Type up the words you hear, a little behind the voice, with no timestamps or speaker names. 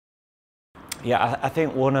Yeah, I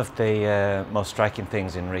think one of the most striking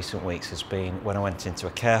things in recent weeks has been when I went into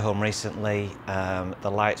a care home recently.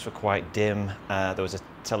 The lights were quite dim. There was a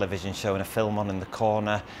television showing a film on in the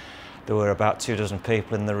corner. There were about 24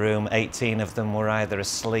 people in the room. 18 of them were either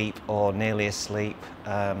asleep or nearly asleep,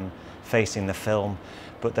 facing the film.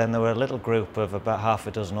 But then there were a little group of about half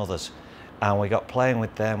a dozen others, and we got playing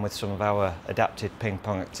with them with some of our adapted ping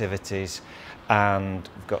pong activities, and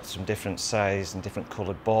we've got some different size and different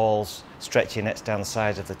coloured balls, stretchy nets down the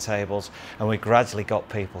sides of the tables, and we gradually got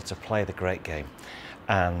people to play the great game.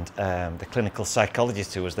 And the clinical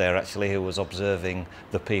psychologist who was there actually, who was observing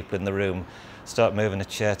the people in the room, start moving a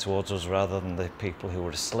chair towards us rather than the people who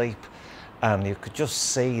were asleep. And you could just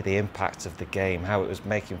see the impact of the game, how it was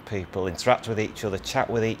making people interact with each other, chat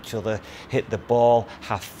with each other, hit the ball,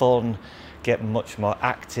 have fun, get much more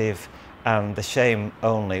active. And the shame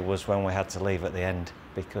only was when we had to leave at the end,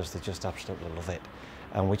 because they just absolutely love it.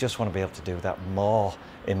 And we just want to be able to do that more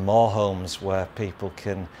in more homes where people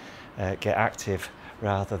can get active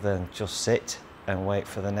rather than just sit and wait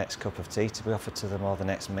for the next cup of tea to be offered to them or the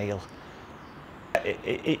next meal.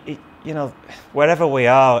 You know, wherever we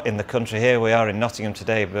are in the country, here we are in Nottingham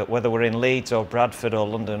today, but whether we're in Leeds or Bradford or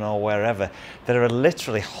London or wherever, there are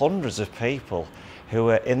literally hundreds of people who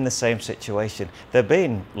are in the same situation. They're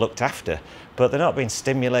being looked after, but they're not being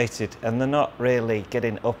stimulated, and they're not really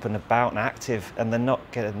getting up and about and active, and they're not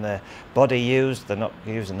getting their body used, they're not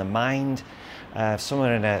using the mind. Some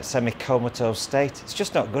are in a semi-comatose state. It's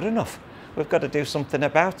just not good enough. We've got to do something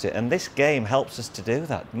about it, and this game helps us to do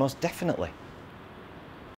that, most definitely.